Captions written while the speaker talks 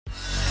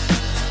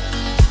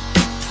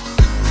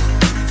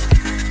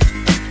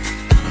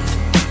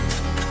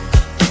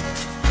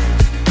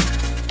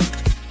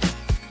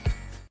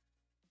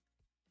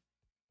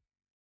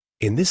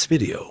In this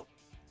video,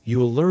 you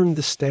will learn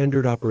the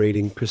standard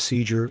operating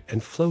procedure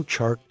and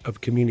flowchart of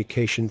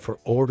communication for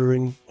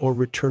ordering or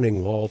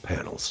returning wall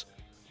panels,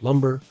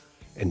 lumber,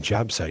 and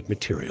job site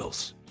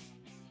materials.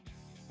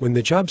 When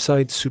the job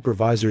site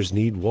supervisors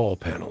need wall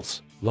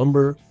panels,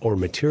 lumber, or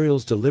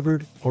materials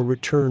delivered or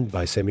returned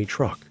by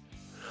semi-truck,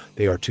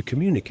 they are to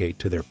communicate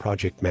to their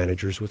project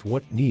managers with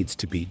what needs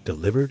to be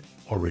delivered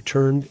or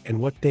returned and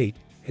what date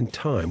and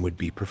time would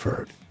be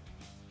preferred.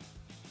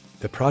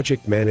 The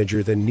project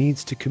manager then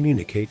needs to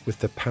communicate with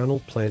the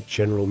panel plant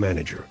general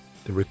manager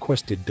the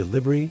requested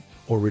delivery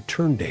or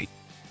return date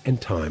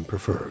and time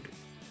preferred.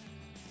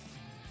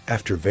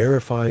 After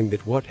verifying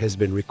that what has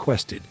been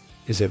requested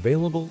is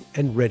available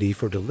and ready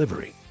for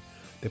delivery,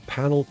 the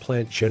panel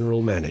plant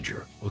general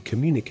manager will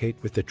communicate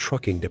with the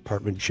trucking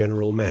department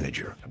general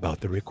manager about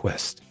the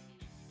request.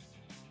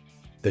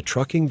 The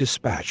trucking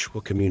dispatch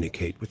will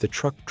communicate with the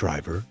truck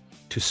driver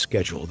to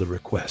schedule the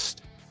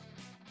request.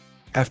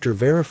 After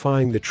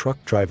verifying the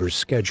truck driver's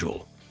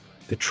schedule,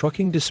 the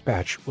trucking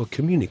dispatch will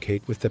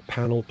communicate with the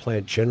panel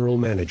plant general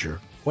manager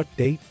what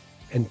date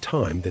and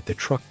time that the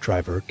truck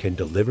driver can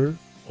deliver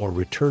or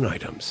return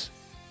items.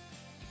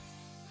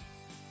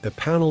 The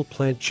panel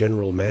plant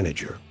general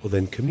manager will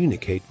then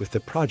communicate with the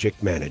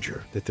project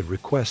manager that the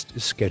request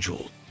is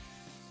scheduled.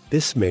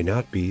 This may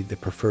not be the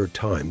preferred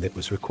time that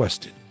was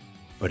requested,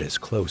 but as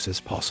close as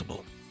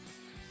possible.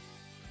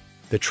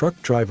 The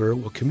truck driver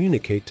will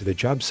communicate to the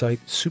job site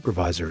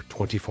supervisor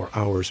 24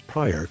 hours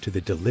prior to the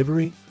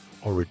delivery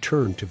or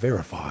return to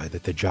verify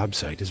that the job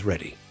site is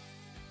ready.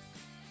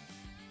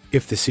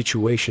 If the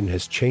situation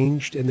has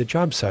changed and the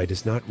job site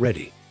is not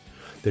ready,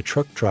 the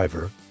truck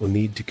driver will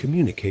need to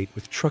communicate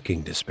with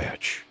trucking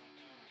dispatch.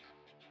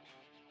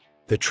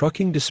 The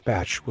trucking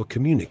dispatch will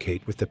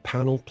communicate with the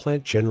panel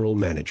plant general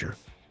manager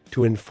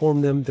to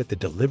inform them that the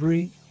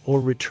delivery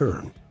or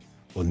return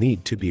will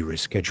need to be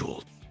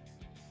rescheduled.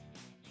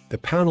 The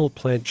panel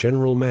plant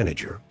general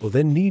manager will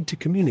then need to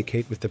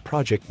communicate with the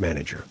project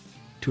manager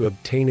to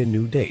obtain a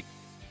new date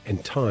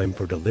and time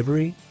for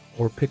delivery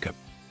or pickup,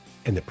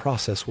 and the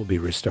process will be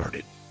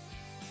restarted.